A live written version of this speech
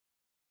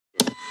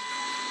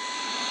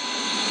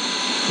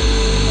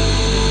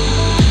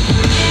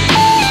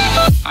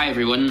Hi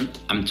everyone,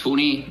 I'm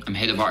Tony. I'm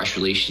Head of Artist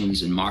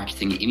Relations and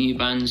Marketing at Emu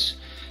Bands.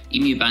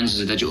 Emu Bands is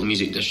a digital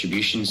music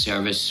distribution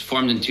service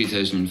formed in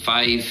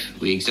 2005.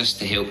 We exist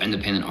to help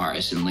independent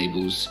artists and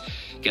labels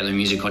get their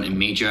music onto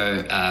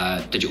major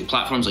digital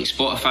platforms like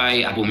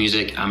Spotify, Apple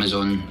Music,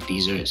 Amazon,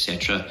 Deezer,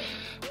 etc.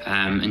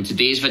 In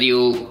today's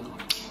video,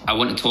 I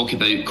want to talk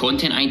about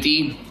Content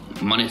ID,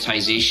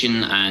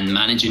 monetization, and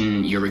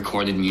managing your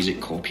recorded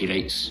music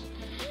copyrights.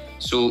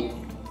 So,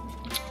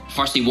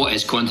 firstly, what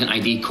is Content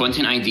ID?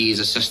 Content ID is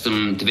a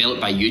system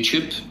developed by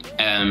YouTube.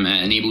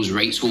 It enables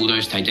rights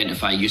holders to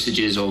identify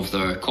usages of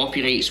their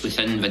copyrights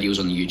within videos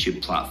on the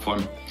YouTube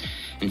platform.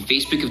 And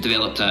Facebook have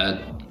developed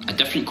a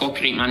different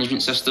copyright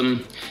management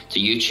system to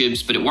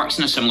YouTube's, but it works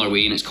in a similar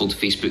way, and it's called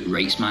Facebook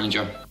Rights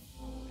Manager.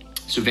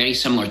 So very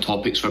similar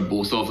topics for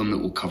both of them that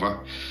we'll cover.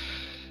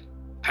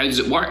 How does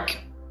it work?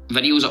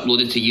 Videos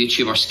uploaded to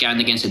YouTube are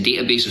scanned against a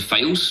database of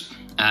files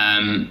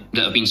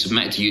that have been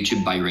submitted to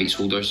YouTube by rights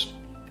holders.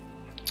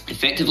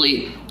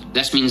 Effectively,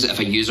 this means that if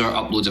a user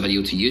uploads a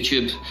video to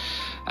YouTube,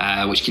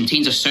 which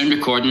contains a sound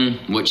recording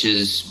which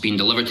is being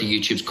delivered to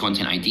YouTube's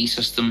Content ID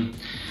system,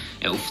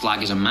 it will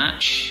flag as a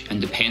match, and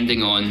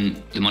depending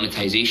on the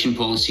monetization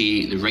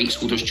policy the rights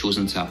holder's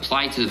chosen to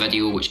apply to the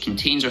video which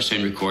contains our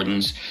sound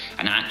recordings,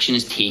 an action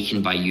is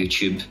taken by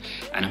YouTube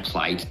and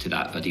applied to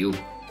that video.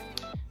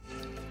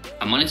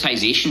 A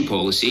monetization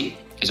policy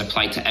is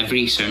applied to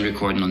every sound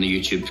recording on the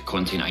YouTube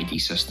Content ID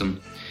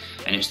system,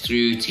 and it's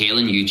through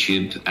telling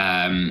YouTube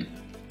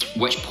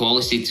which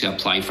policy to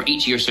apply for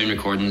each of your sound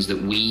recordings that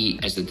we,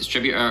 as the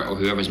distributor or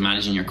whoever's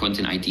managing your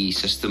Content ID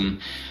system,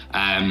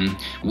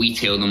 we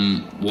tell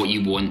them what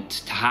you want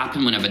to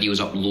happen when a video is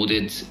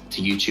uploaded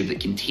to YouTube that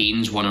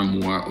contains one or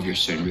more of your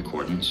sound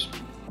recordings.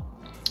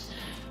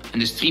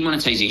 And there's 3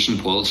 monetization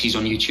policies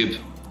on YouTube.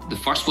 The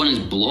first one is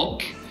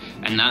block,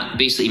 and that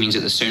basically means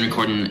that the sound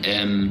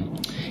recording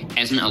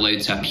isn't allowed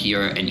to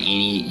appear in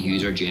any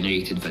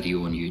user-generated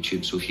video on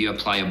YouTube. So if you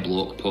apply a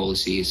block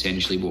policy,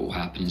 essentially what will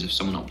happen is if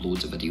someone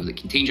uploads a video that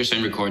contains your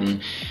sound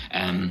recording,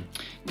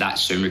 that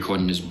sound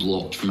recording is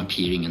blocked from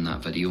appearing in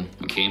that video,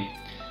 okay?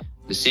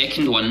 The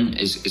second one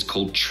is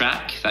called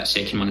track. That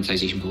second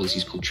monetization policy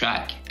is called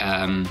track.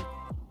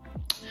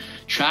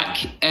 Track,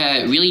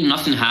 really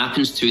nothing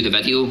happens to the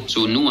video,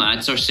 so no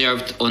ads are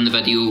served on the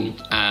video,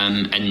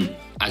 and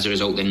as a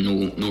result then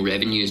no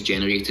revenue is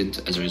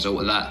generated as a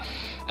result of that.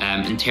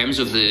 In terms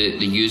of the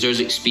user's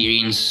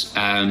experience,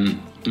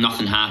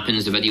 nothing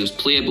happens. The video is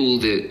playable,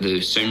 the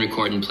sound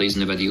recording plays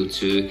in the video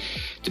too.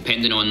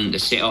 Depending on the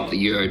setup that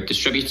your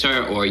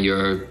distributor or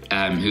your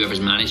whoever's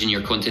managing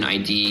your Content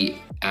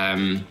ID,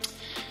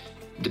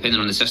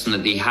 depending on the system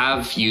that they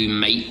have, you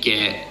might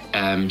get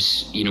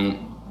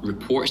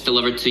reports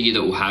delivered to you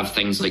that will have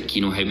things like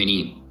how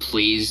many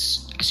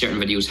plays a certain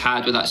video's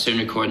had with that sound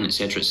recording,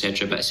 etc,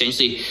 etc. But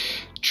essentially,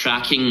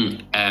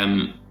 tracking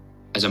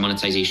as a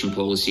monetization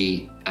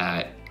policy,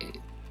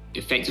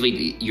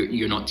 effectively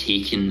you're not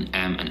taking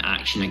an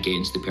action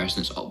against the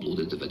person that's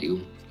uploaded the video,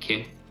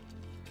 okay?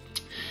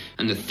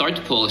 And the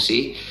third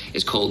policy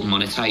is called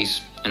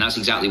monetize, and that's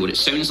exactly what it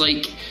sounds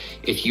like.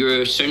 If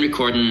your sound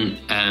recording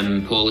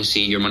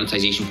policy, your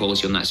monetization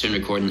policy on that sound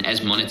recording is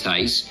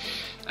monetize,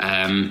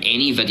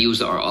 any videos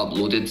that are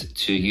uploaded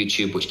to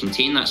YouTube which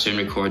contain that sound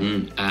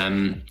recording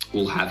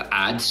will have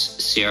ads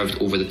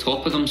served over the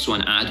top of them. So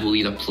an ad will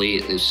either play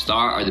at the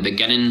start or the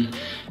beginning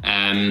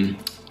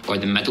or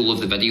the middle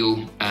of the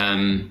video,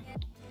 and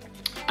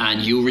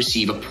you'll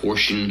receive a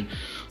portion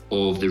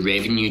of the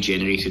revenue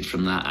generated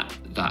from that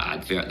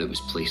advert that was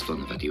placed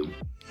on the video.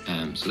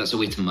 So that's a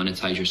way to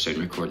monetize your sound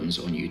recordings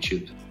on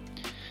YouTube.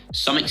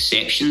 Some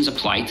exceptions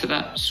apply to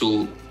that,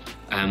 so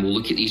we'll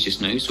look at these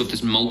just now. So if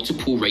there's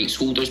multiple rights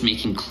holders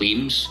making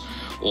claims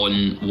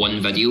on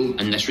one video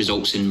and this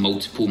results in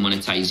multiple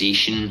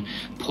monetization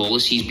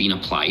policies being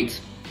applied,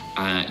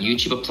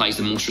 YouTube applies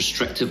the most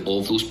restrictive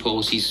of those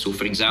policies. So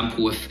for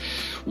example, if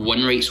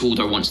one rights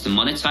holder wants to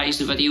monetize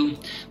the video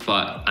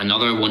but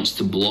another wants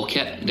to block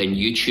it, then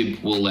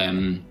YouTube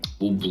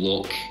will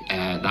block,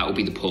 that will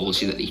be the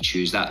policy that they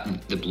choose.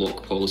 The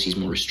block policy is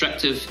more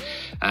restrictive,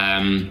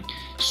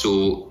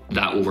 so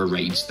that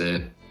overrides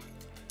the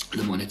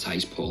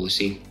monetized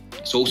policy.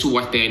 It's also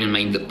worth bearing in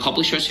mind that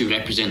publishers who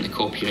represent the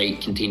copyright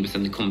contained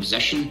within the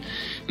composition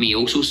may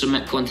also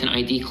submit Content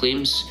ID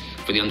claims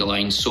for the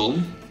underlying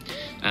song.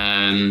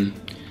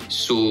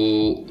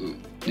 So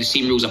the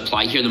same rules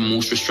apply here. The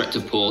most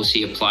restrictive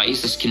policy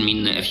applies. This can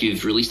mean that if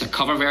you've released a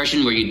cover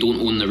version where you don't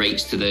own the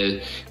rights to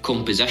the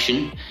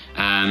composition,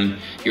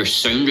 your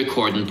sound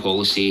recording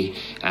policy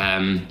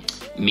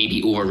may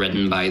be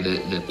overridden by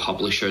the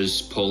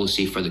publisher's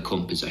policy for the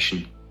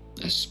composition,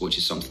 which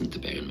is something to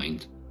bear in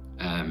mind.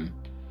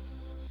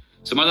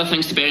 Some other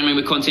things to bear in mind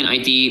with Content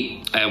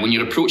ID, when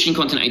you're approaching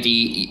Content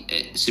ID,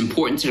 it's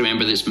important to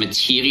remember that it's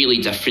materially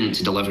different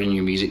to delivering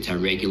your music to a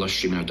regular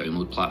streaming or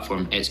download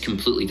platform. It's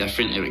completely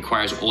different. It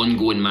requires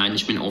ongoing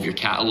management of your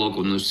catalogue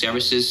on those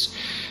services.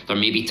 There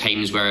may be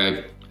times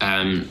where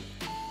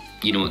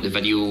the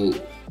video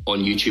on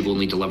YouTube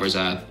only delivers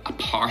a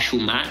partial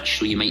match,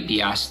 so you might be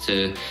asked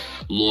to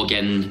log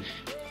in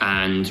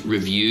and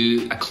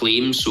review a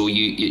claim. So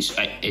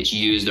it's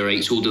you as the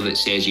rights holder that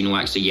says, you know,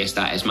 actually, yes,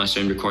 that is my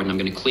sound recording, I'm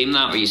going to claim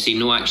that. Or you say,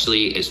 no,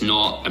 actually, it's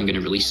not, I'm going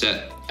to release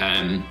it.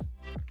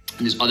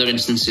 There's other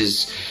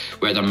instances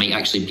where there might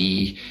actually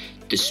be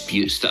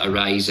disputes that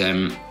arise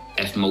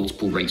if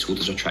multiple rights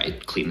holders are trying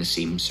to claim the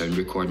same sound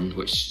recording,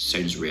 which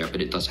sounds rare,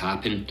 but it does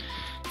happen.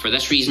 For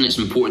this reason, it's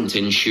important to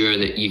ensure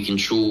that you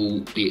control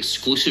the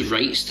exclusive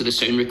rights to the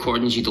sound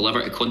recordings you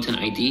deliver to Content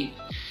ID,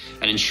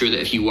 and ensure that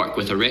if you work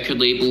with a record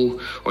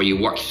label or you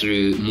work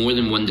through more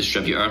than one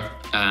distributor,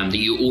 that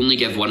you only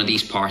give one of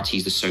these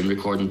parties the sound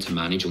recording to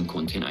manage on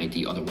Content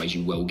ID, otherwise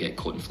you will get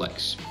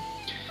conflicts.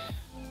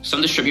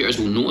 Some distributors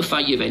will notify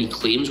you of any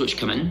claims which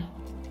come in,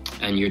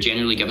 and you're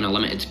generally given a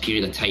limited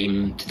period of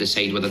time to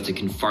decide whether to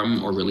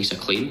confirm or release a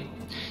claim.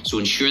 So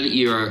ensure that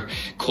you're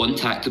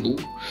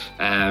contactable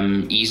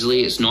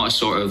easily. It's not a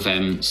sort of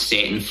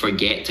set and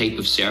forget type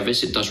of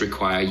service. It does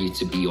require you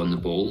to be on the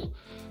ball.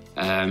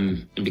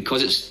 And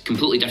because it's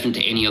completely different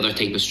to any other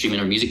type of streaming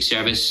or music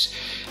service,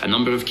 a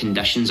number of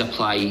conditions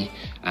apply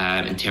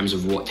in terms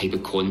of what type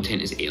of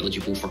content is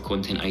eligible for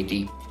Content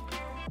ID.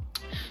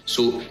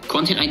 So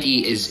Content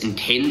ID is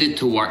intended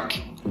to work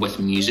with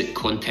music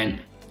content,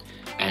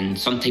 and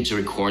some types of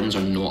recordings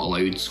are not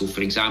allowed. So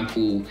for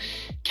example,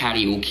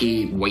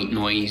 karaoke, white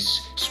noise,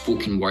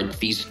 spoken word,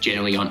 these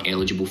generally aren't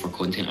eligible for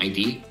Content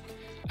ID.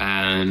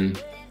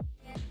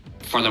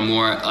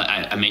 Furthermore,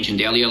 I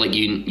mentioned earlier, like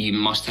you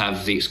must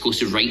have the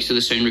exclusive rights to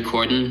the sound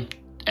recording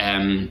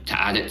to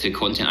add it to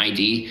Content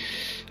ID.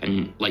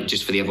 And like,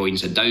 just for the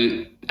avoidance of doubt,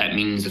 it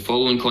means the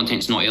following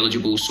content's not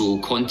eligible. So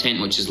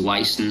content which is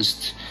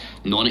licensed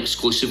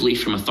non-exclusively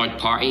from a third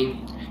party,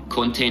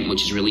 content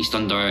which is released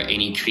under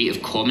any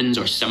Creative Commons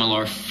or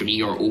similar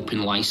free or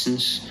open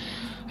license,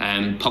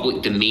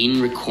 public domain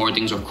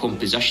recordings or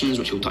compositions,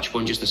 which we'll touch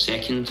upon in just a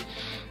second,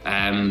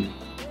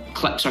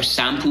 clips or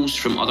samples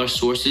from other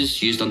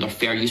sources used under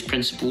fair use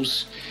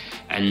principles,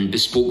 and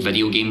bespoke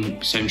video game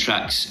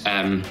soundtracks.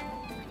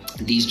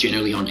 These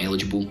generally aren't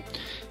eligible.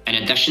 In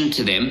addition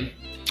to them,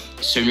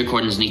 sound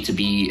recordings need to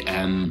be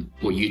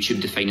what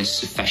YouTube define as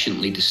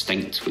sufficiently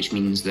distinct, which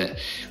means that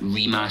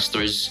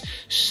remasters,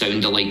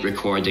 sound-alike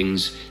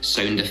recordings,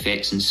 sound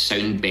effects and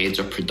sound beds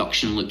or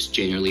production loops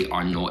generally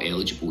are not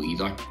eligible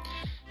either.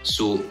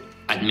 So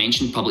I'd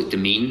mentioned public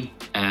domain.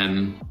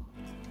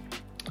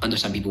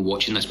 Understand people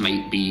watching this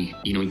might be,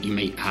 you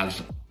might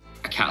have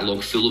a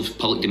catalogue full of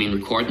public domain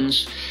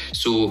recordings.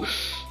 So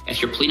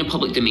if you're playing a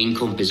public domain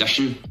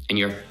composition and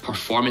you're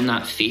performing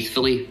that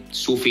faithfully,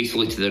 so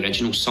faithfully to the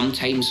original,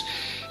 sometimes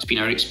it's been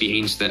our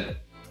experience that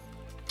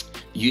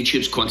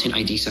YouTube's Content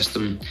ID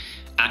system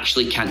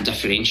actually can't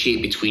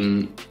differentiate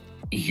between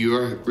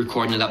your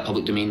recording of that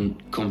public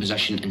domain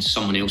composition and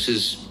someone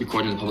else's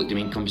recording of the public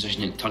domain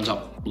composition. It turns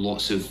up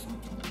lots of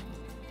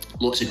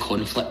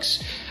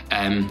conflicts.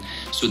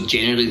 So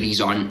generally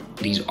these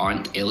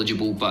aren't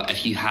eligible. But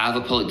if you have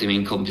a public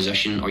domain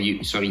composition, or you've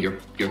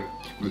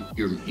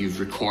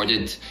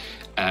recorded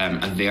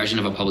a version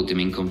of a public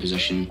domain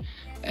composition,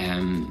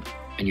 and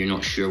you're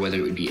not sure whether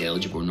it would be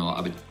eligible or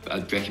not,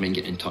 I'd recommend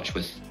getting in touch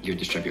with your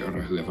distributor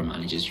or whoever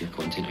manages your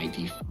Content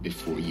ID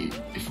before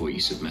you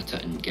submit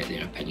it and get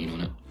their opinion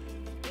on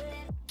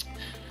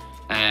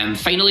it.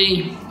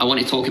 Finally, I want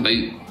to talk about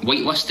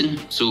whitelisting.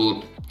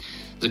 So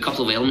there's a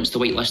couple of elements to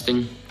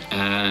whitelisting.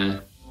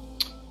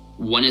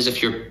 One is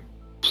if you're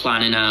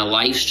planning a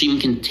live stream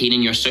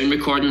containing your sound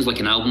recordings, like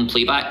an album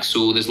playback.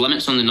 So there's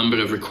limits on the number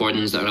of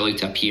recordings that are allowed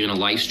to appear in a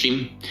live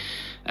stream.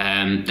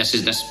 This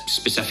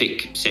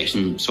specific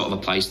section sort of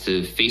applies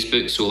to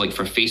Facebook. So like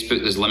for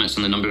Facebook, there's limits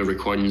on the number of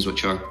recordings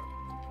which are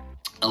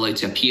allowed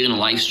to appear in a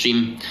live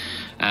stream.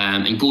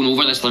 And going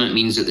over this limit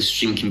means that the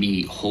stream can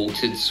be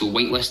halted. So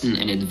whitelisting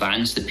in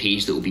advance the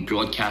page that will be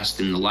broadcast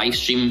in the live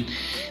stream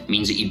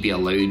means that you'd be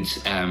allowed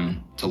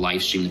to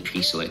live stream the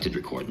pre-selected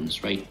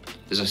recordings, right?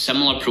 There's a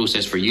similar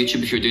process for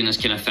YouTube if you're doing this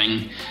kind of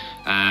thing.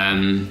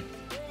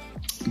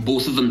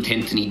 Both of them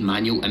tend to need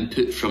manual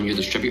input from your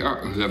distributor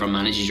or whoever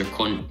manages your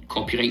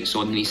copyrights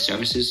on these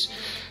services.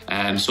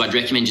 So I'd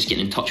recommend just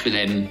getting in touch with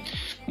them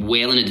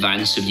well in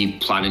advance of you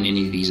planning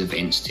any of these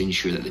events to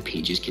ensure that the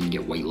pages can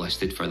get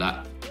whitelisted for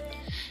that.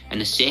 And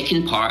the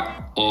second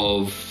part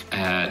of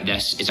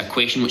this is a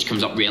question which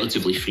comes up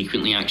relatively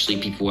frequently.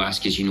 Actually, people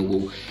ask is,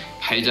 well,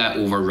 how do I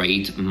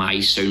override my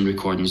sound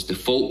recording's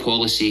default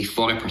policy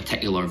for a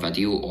particular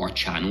video or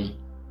channel?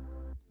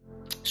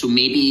 So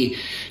maybe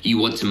you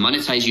want to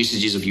monetize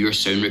usages of your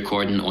sound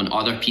recording on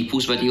other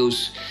people's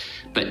videos,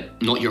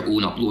 but not your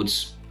own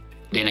uploads.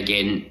 Then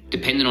again,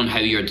 depending on how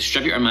your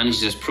distributor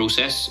manages this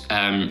process,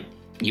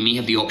 you may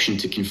have the option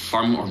to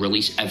confirm or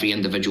release every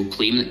individual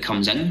claim that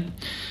comes in.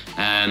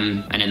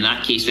 And in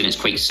that case, then it's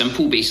quite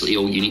simple. Basically,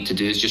 all you need to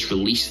do is just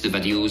release the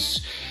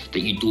videos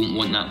that you don't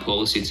want that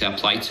policy to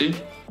apply to.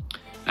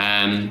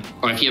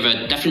 Or if you have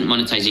a different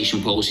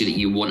monetization policy that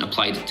you want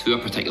applied to a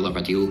particular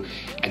video,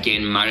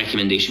 again, my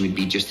recommendation would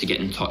be just to get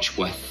in touch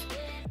with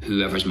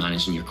whoever's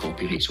managing your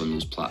copyrights on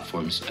those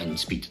platforms and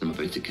speak to them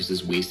about it, because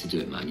there's ways to do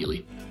it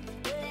manually.